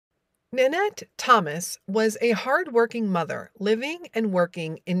Nanette Thomas was a hard-working mother living and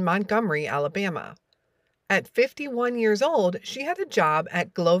working in Montgomery, Alabama. At 51 years old, she had a job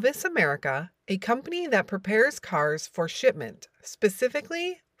at Glovis America, a company that prepares cars for shipment,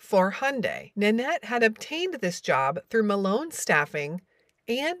 specifically for Hyundai. Nanette had obtained this job through Malone Staffing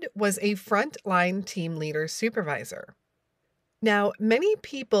and was a frontline team leader supervisor. Now, many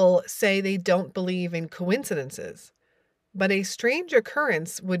people say they don't believe in coincidences, but a strange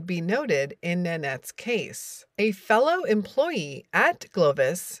occurrence would be noted in Nanette's case. A fellow employee at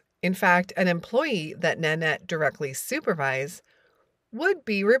Glovis, in fact, an employee that Nanette directly supervised, would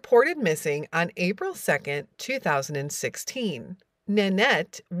be reported missing on April 2nd, 2016.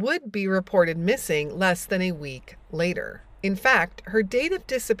 Nanette would be reported missing less than a week later. In fact, her date of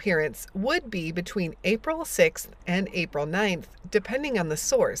disappearance would be between April 6th and April 9th, depending on the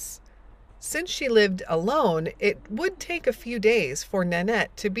source. Since she lived alone, it would take a few days for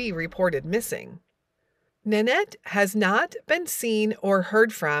Nanette to be reported missing. Nanette has not been seen or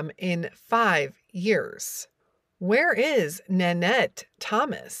heard from in 5 years. Where is Nanette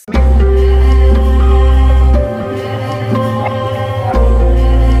Thomas?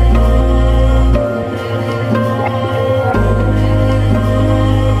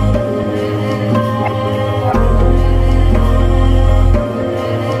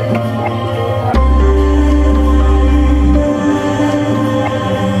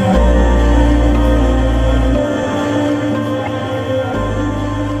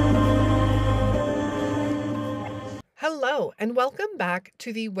 Hello, and welcome back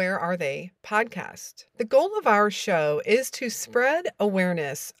to the Where Are They podcast. The goal of our show is to spread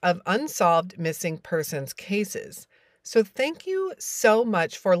awareness of unsolved missing persons cases. So thank you so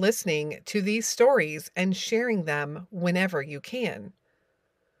much for listening to these stories and sharing them whenever you can.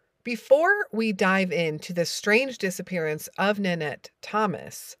 Before we dive into the strange disappearance of Nanette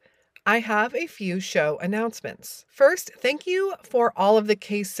Thomas, I have a few show announcements. First, thank you for all of the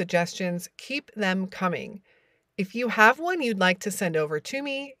case suggestions. Keep them coming. If you have one you'd like to send over to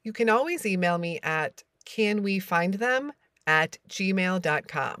me, you can always email me at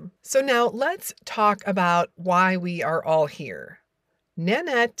canwefindthem@gmail.com. So now let's talk about why we are all here.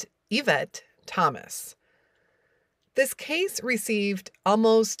 Nanette Yvette Thomas. This case received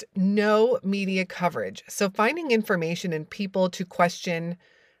almost no media coverage, so finding information and people to question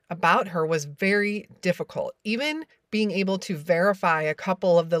about her was very difficult, even being able to verify a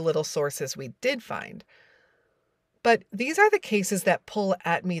couple of the little sources we did find. But these are the cases that pull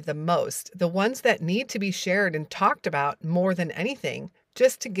at me the most, the ones that need to be shared and talked about more than anything,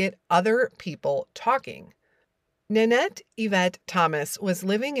 just to get other people talking. Nanette Yvette Thomas was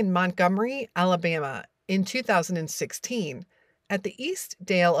living in Montgomery, Alabama in 2016 at the East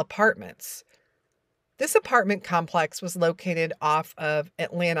Dale Apartments. This apartment complex was located off of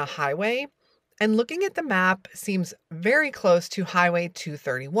Atlanta Highway, and looking at the map seems very close to Highway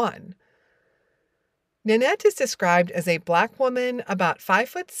 231. Nanette is described as a Black woman about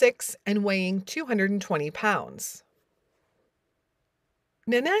 5'6" and weighing 220 pounds.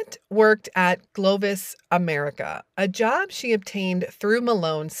 Nanette worked at Glovis America, a job she obtained through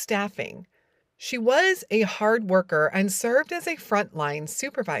Malone Staffing. She was a hard worker and served as a frontline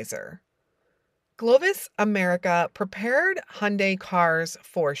supervisor. Glovis America prepared Hyundai cars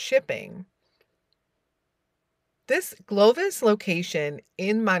for shipping. This Glovis location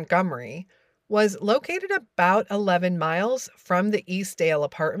in Montgomery was located about 11 miles from the East Dale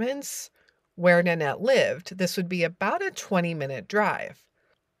Apartments where Nanette lived. This would be about a 20-minute drive.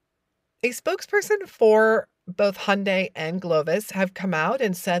 A spokesperson for both Hyundai and Glovis have come out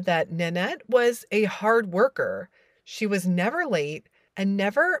and said that Nanette was a hard worker. She was never late and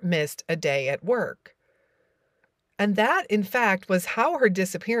never missed a day at work. And that, in fact, was how her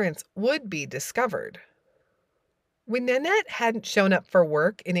disappearance would be discovered. When Nanette hadn't shown up for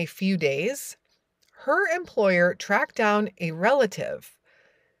work in a few days, her employer tracked down a relative,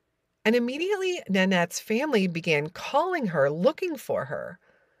 and immediately Nanette's family began calling her, looking for her,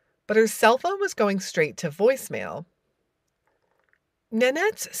 but her cell phone was going straight to voicemail.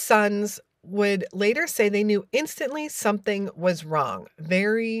 Nanette's sons would later say they knew instantly something was wrong,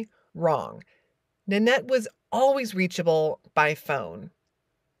 very wrong. Nanette was always reachable by phone.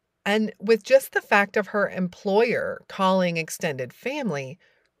 And with just the fact of her employer calling extended family,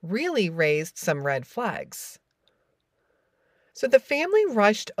 really raised some red flags. So the family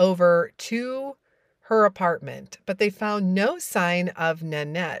rushed over to her apartment, but they found no sign of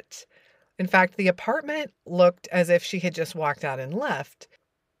Nanette. In fact, the apartment looked as if she had just walked out and left.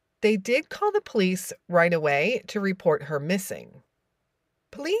 They did call the police right away to report her missing.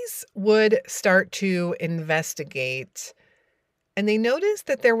 Police would start to investigate and they noticed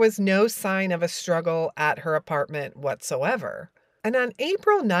that there was no sign of a struggle at her apartment whatsoever. And on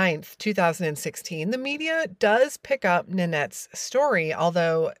April 9th, 2016, the media does pick up Nanette's story,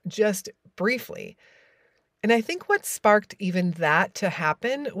 although just briefly. And I think what sparked even that to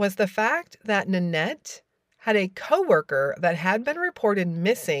happen was the fact that Nanette had a coworker that had been reported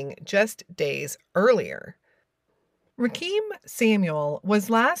missing just days earlier. Rakeem Samuel was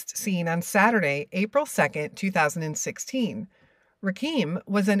last seen on Saturday, April 2nd, 2016. Rakeem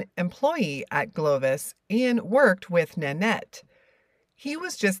was an employee at Glovis and worked with Nanette. He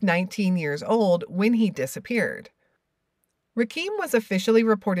was just 19 years old when he disappeared. Rakeem was officially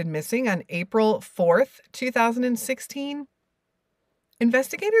reported missing on April 4th, 2016.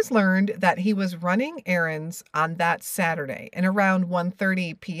 Investigators learned that he was running errands on that Saturday, and around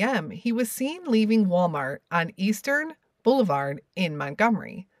 1:30 p.m., he was seen leaving Walmart on Eastern Boulevard in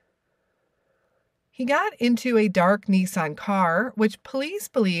Montgomery. He got into a dark Nissan car, which police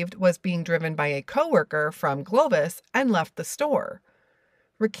believed was being driven by a coworker from Glovis, and left the store.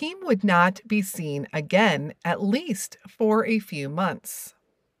 Rakeem would not be seen again, at least for a few months.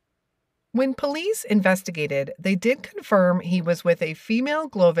 When police investigated, they did confirm he was with a female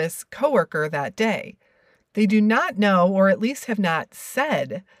Glovis coworker that day. They do not know, or at least have not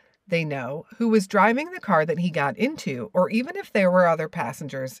said they know, who was driving the car that he got into, or even if there were other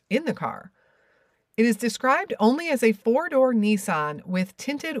passengers in the car. It is described only as a 4-door Nissan with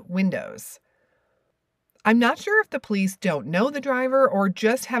tinted windows. I'm not sure if the police don't know the driver or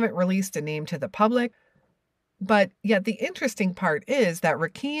just haven't released a name to the public, but yet the interesting part is that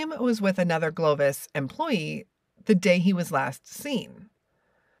Rakeem was with another Glovis employee the day he was last seen.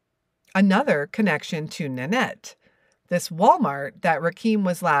 Another connection to Nanette. This Walmart that Rakeem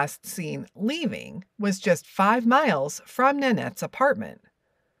was last seen leaving was just 5 miles from Nanette's apartment.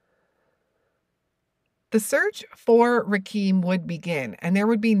 The search for Rakeem would begin, and there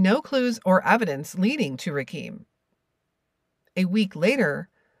would be no clues or evidence leading to Rakeem. A week later,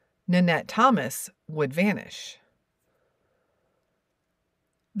 Nanette Thomas would vanish.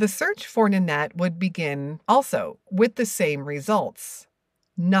 The search for Nanette would begin also with the same results.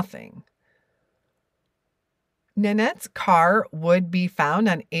 Nothing. Nanette's car would be found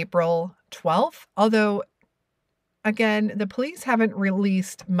on April 12th, although again, the police haven't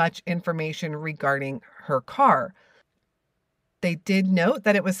released much information regarding her car. They did note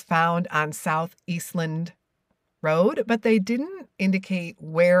that it was found on South Eastland Road, but they didn't indicate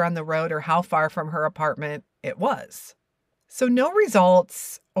where on the road or how far from her apartment it was. So no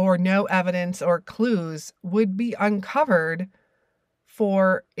results or no evidence or clues would be uncovered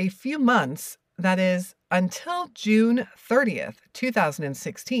for a few months, that is, until June 30th,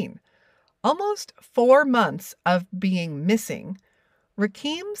 2016. Almost 4 months of being missing,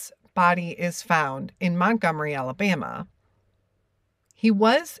 Rakeem's body is found in Montgomery, Alabama. He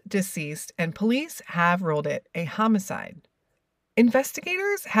was deceased, and police have ruled it a homicide.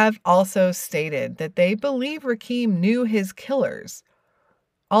 Investigators have also stated that they believe Rakeem knew his killers,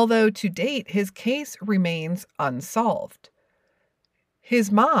 although to date his case remains unsolved.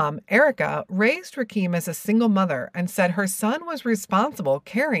 His mom, Erica, raised Rakeem as a single mother and said her son was responsible,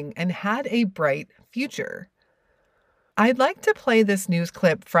 caring, and had a bright future. I'd like to play this news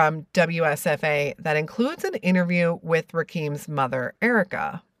clip from WSFA that includes an interview with Rakeem's mother,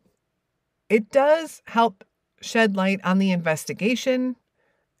 Erica. It does help shed light on the investigation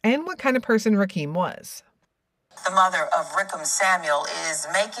and what kind of person Rakeem was. The mother of Rakeem Samuel is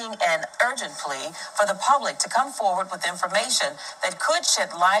making an urgent plea for the public to come forward with information that could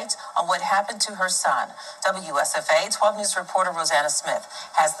shed light on what happened to her son. WSFA 12 News reporter Rosanna Smith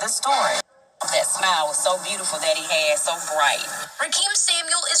has this story. That smile was so beautiful that he had, so bright. Rakeem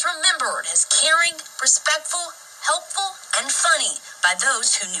Samuel is remembered as caring, respectful, helpful, and funny by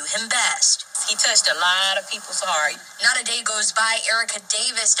those who knew him best. He touched a lot of people's heart. Not a day goes by Erica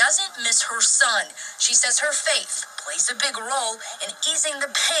Davis doesn't miss her son. She says her faith plays a big role in easing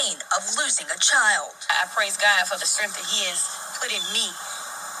the pain of losing a child. I praise God for the strength that he has put in me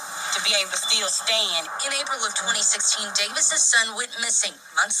to be able to still stand. In April of 2016, Davis's son went missing.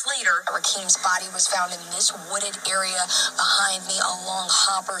 Months later, Rakeem's body was found in this wooded area behind me along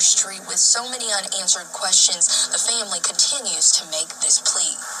Hopper Street. With so many unanswered questions, the family continues to make this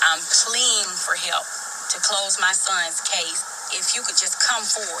plea. I'm pleading for help to close my son's case. If you could just come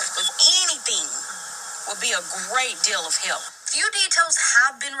forward with anything, would be a great deal of help. Few details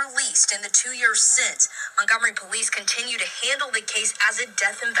have been released in the 2 years since. Montgomery police continue to handle the case as a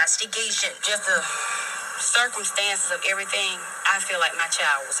death investigation. Just the circumstances of everything, I feel like my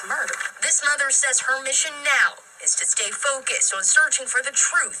child was murdered. This mother says her mission now is is to stay focused on searching for the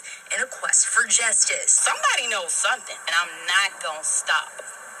truth in a quest for justice. Somebody knows something, and I'm not gonna stop.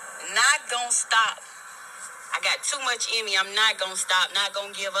 Not gonna stop. I got too much in me. I'm not gonna stop, not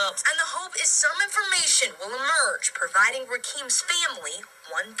gonna give up. And the hope is some information will emerge, providing Rakeem's family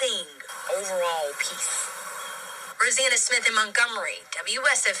one thing: Overall peace. Rosanna Smith in Montgomery,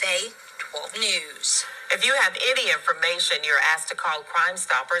 WSFA 12 News. If you have any information, you're asked to call Crime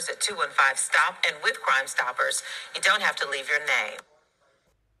Stoppers at 215-STOP. And with Crime Stoppers, you don't have to leave your name.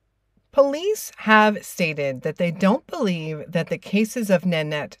 Police have stated that they don't believe that the cases of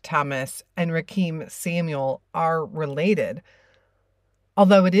Nanette Thomas and Rakeem Samuel are related,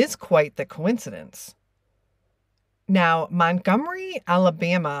 although it is quite the coincidence. Now, Montgomery,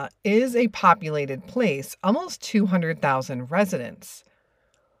 Alabama is a populated place, almost 200,000 residents.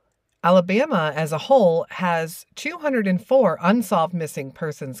 Alabama as a whole has 204 unsolved missing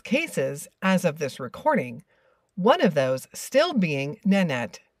persons cases as of this recording, one of those still being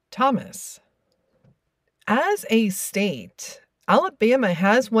Nanette Thomas. As a state, Alabama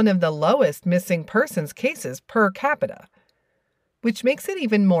has one of the lowest missing persons cases per capita, which makes it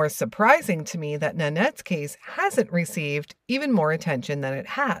even more surprising to me that Nanette's case hasn't received even more attention than it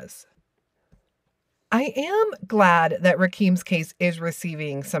has. I am glad that Rakeem's case is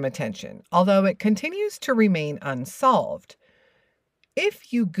receiving some attention, although it continues to remain unsolved.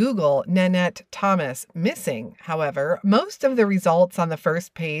 If you Google Nanette Thomas missing, however, most of the results on the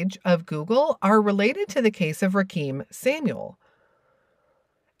first page of Google are related to the case of Rakeem Samuel.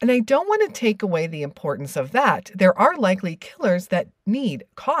 And I don't want to take away the importance of that. There are likely killers that need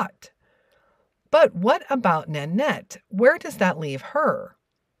caught. But what about Nanette? Where does that leave her?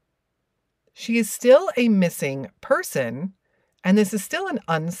 She is still a missing person, and this is still an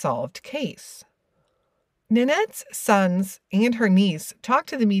unsolved case. Nanette's sons and her niece talk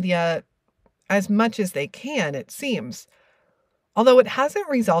to the media as much as they can, it seems, although it hasn't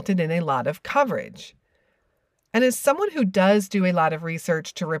resulted in a lot of coverage. And as someone who does do a lot of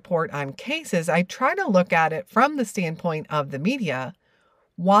research to report on cases, I try to look at it from the standpoint of the media.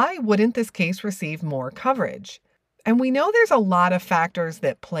 Why wouldn't this case receive more coverage? And we know there's a lot of factors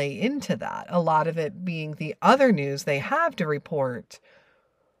that play into that, a lot of it being the other news they have to report,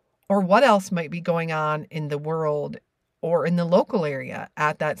 or what else might be going on in the world or in the local area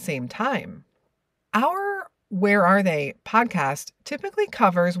at that same time. Our Where Are They podcast typically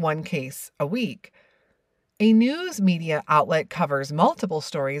covers one case a week. A news media outlet covers multiple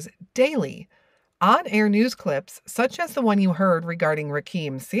stories daily. On-air news clips, such as the one you heard regarding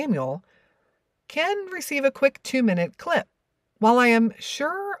Rakeem Samuel, can receive a quick 2-minute clip. While I am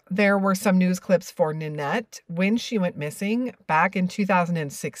sure there were some news clips for Nanette when she went missing back in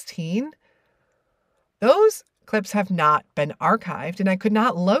 2016, those clips have not been archived and I could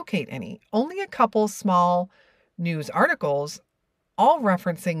not locate any. Only a couple small news articles, all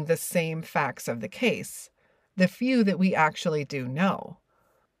referencing the same facts of the case, the few that we actually do know.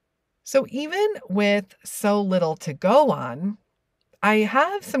 So even with so little to go on, I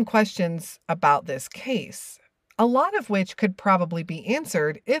have some questions about this case, a lot of which could probably be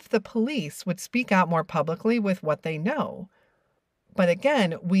answered if the police would speak out more publicly with what they know. But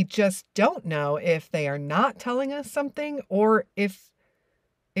again, we just don't know if they are not telling us something or if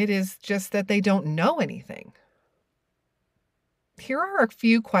it is just that they don't know anything. Here are a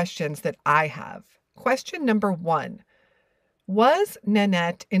few questions that I have. Question number 1. Was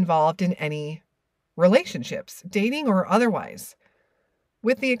Nanette involved in any relationships, dating or otherwise?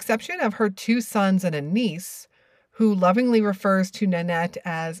 With the exception of her 2 sons and a niece, who lovingly refers to Nanette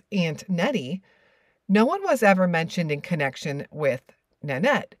as Aunt Nettie, no one was ever mentioned in connection with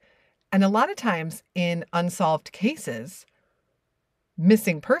Nanette. And a lot of times in unsolved cases,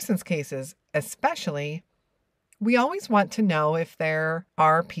 missing persons cases especially, we always want to know if there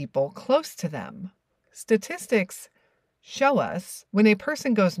are people close to them. Statistics show us when a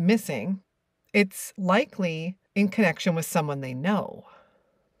person goes missing, it's likely in connection with someone they know.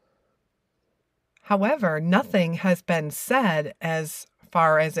 However, nothing has been said as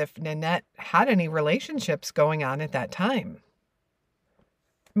far as if Nanette had any relationships going on at that time.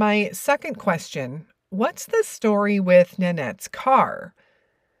 My second question, what's the story with Nanette's car?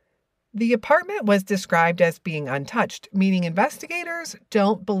 The apartment was described as being untouched, meaning investigators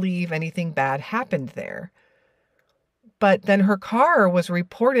don't believe anything bad happened there. But then her car was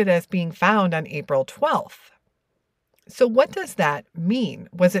reported as being found on April 12th. So what does that mean?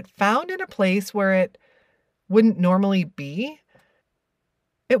 Was it found in a place where it wouldn't normally be?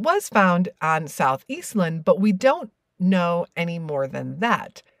 It was found on South Eastland, but we don't know any more than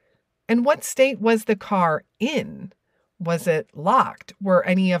that. And what state was the car in? Was it locked? Were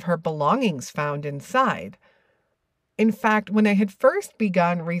any of her belongings found inside? In fact, when I had first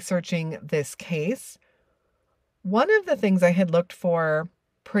begun researching this case, one of the things I had looked for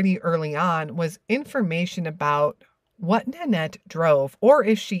pretty early on was information about what Nanette drove, or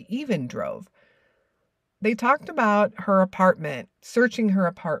if she even drove. They talked about her apartment, searching her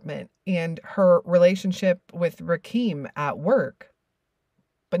apartment, and her relationship with Rakim at work.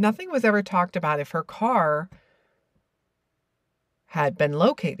 But nothing was ever talked about if her car had been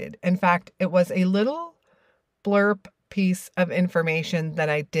located. In fact, it was a little blurb piece of information that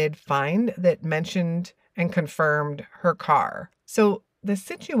I did find that mentioned and confirmed her car. So the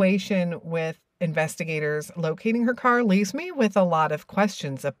situation with investigators locating her car leaves me with a lot of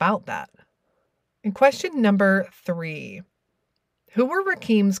questions about that. And question number 3, who were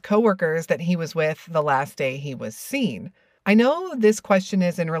Rakim's coworkers that he was with the last day he was seen? I know this question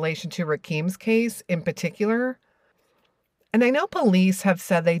is in relation to Rakim's case in particular, and I know police have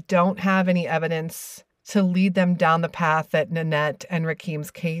said they don't have any evidence to lead them down the path that Nanette and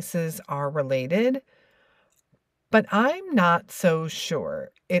Rakim's cases are related, but I'm not so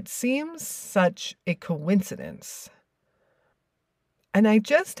sure. It seems such a coincidence. And I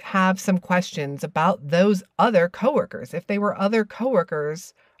just have some questions about those other coworkers. If they were other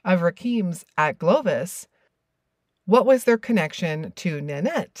coworkers of Rakim's at Glovis, what was their connection to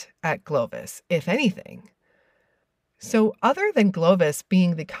Nanette at Glovis, if anything? So other than Glovis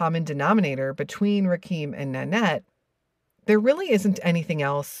being the common denominator between Rakim and Nanette, there really isn't anything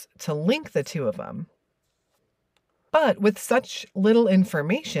else to link the two of them. But with such little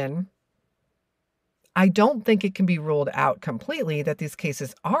information, I don't think it can be ruled out completely that these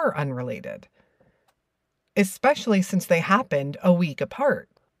cases are unrelated, especially since they happened a week apart.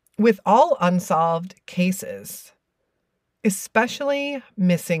 With all unsolved cases, especially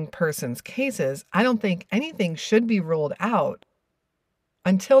missing persons cases, I don't think anything should be ruled out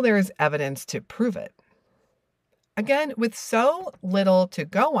until there is evidence to prove it. Again, with so little to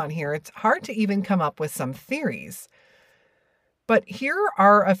go on here, it's hard to even come up with some theories. But here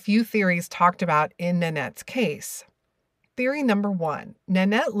are a few theories talked about in Nanette's case. Theory number 1,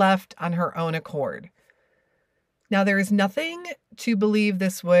 Nanette left on her own accord. Now, there is nothing to believe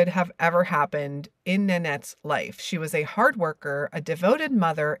this would have ever happened in Nanette's life. She was a hard worker, a devoted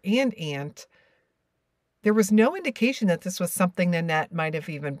mother and aunt. There was no indication that this was something Nanette might have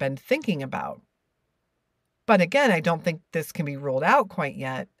even been thinking about. But again, I don't think this can be ruled out quite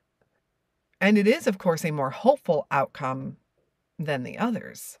yet. And it is, of course, a more hopeful outcome than the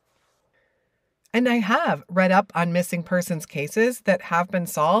others. And I have read up on missing persons cases that have been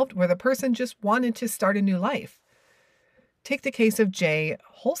solved where the person just wanted to start a new life. Take the case of Jay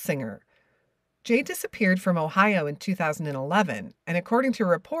Holsinger. Jay disappeared from Ohio in 2011, and according to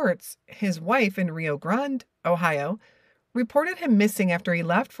reports, his wife in Rio Grande, Ohio, reported him missing after he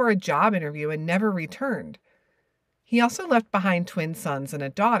left for a job interview and never returned. He also left behind twin sons and a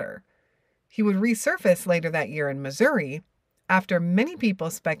daughter. He would resurface later that year in Missouri, after many people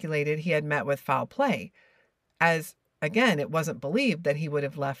speculated he had met with foul play, as, again, it wasn't believed that he would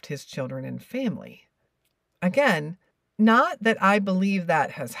have left his children and family. Again, not that I believe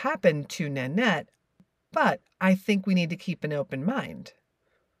that has happened to Nanette, but I think we need to keep an open mind.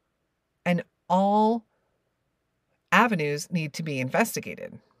 And all avenues need to be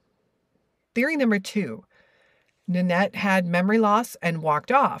investigated. Theory number 2, Nanette had memory loss and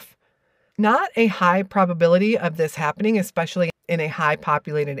walked off. Not a high probability of this happening, especially in a high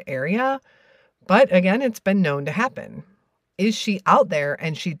populated area, but again, it's been known to happen. Is she out there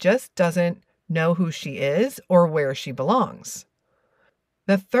and she just doesn't know who she is or where she belongs?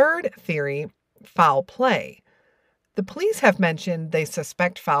 The third theory, foul play. The police have mentioned they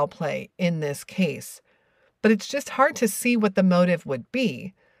suspect foul play in this case, but it's just hard to see what the motive would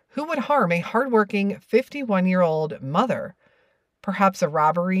be. Who would harm a hardworking 51-year-old mother? Perhaps a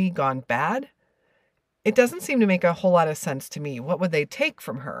robbery gone bad? It doesn't seem to make a whole lot of sense to me. What would they take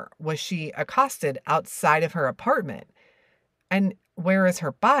from her? Was she accosted outside of her apartment? And where is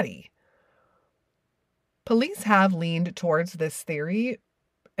her body? Police have leaned towards this theory,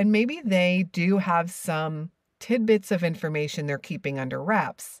 and maybe they do have some tidbits of information they're keeping under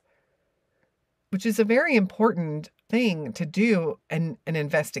wraps, which is a very important thing to do in an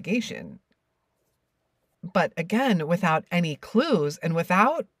investigation. But again, without any clues and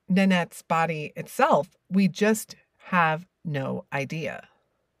without Nanette's body itself, we just have no idea.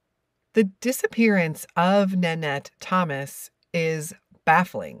 The disappearance of Nanette Thomas is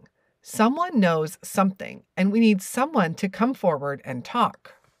baffling. Someone knows something, and we need someone to come forward and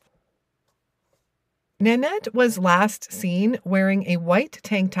talk. Nanette was last seen wearing a white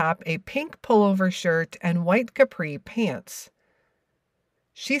tank top, a pink pullover shirt, and white capri pants.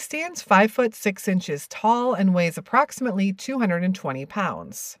 She stands 5 foot 6 inches tall and weighs approximately 220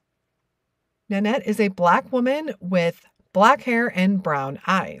 pounds. Nanette is a Black woman with black hair and brown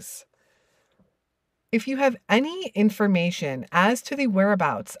eyes. If you have any information as to the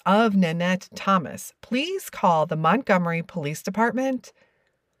whereabouts of Nanette Thomas, please call the Montgomery Police Department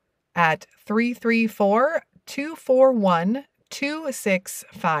at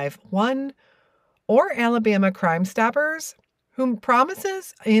 334-241-2651 or Alabama Crime Stoppers, whom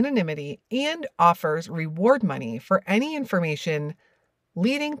promises anonymity and offers reward money for any information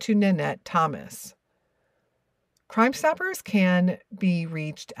leading to Nanette Thomas. Crime Stoppers can be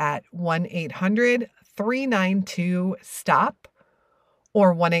reached at 1-800-392-STOP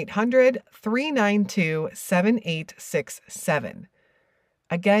or 1-800-392-7867.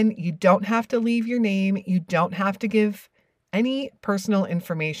 Again, you don't have to leave your name. You don't have to give any personal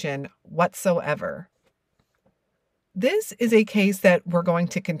information whatsoever. This is a case that we're going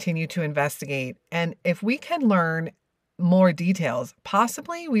to continue to investigate, and if we can learn more details,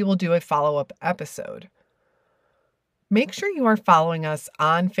 possibly we will do a follow-up episode. Make sure you are following us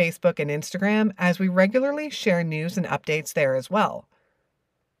on Facebook and Instagram, as we regularly share news and updates there as well.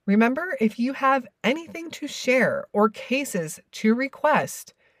 Remember, if you have anything to share or cases to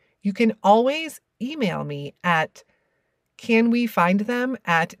request, you can always email me at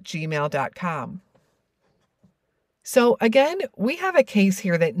canwefindthem@gmail.com. So again, we have a case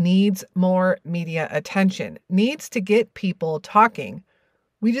here that needs more media attention, needs to get people talking.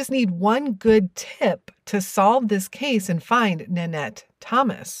 We just need one good tip to solve this case and find Nanette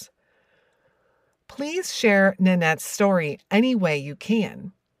Thomas. Please share Nanette's story any way you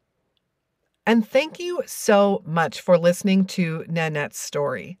can. And thank you so much for listening to Nanette's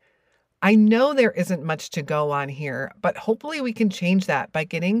story. I know there isn't much to go on here, but hopefully we can change that by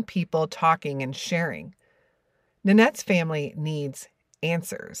getting people talking and sharing. Nanette's family needs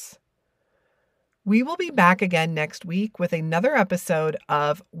answers. We will be back again next week with another episode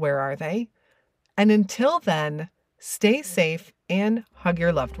of Where Are They? And until then, stay safe and hug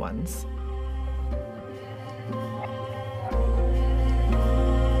your loved ones.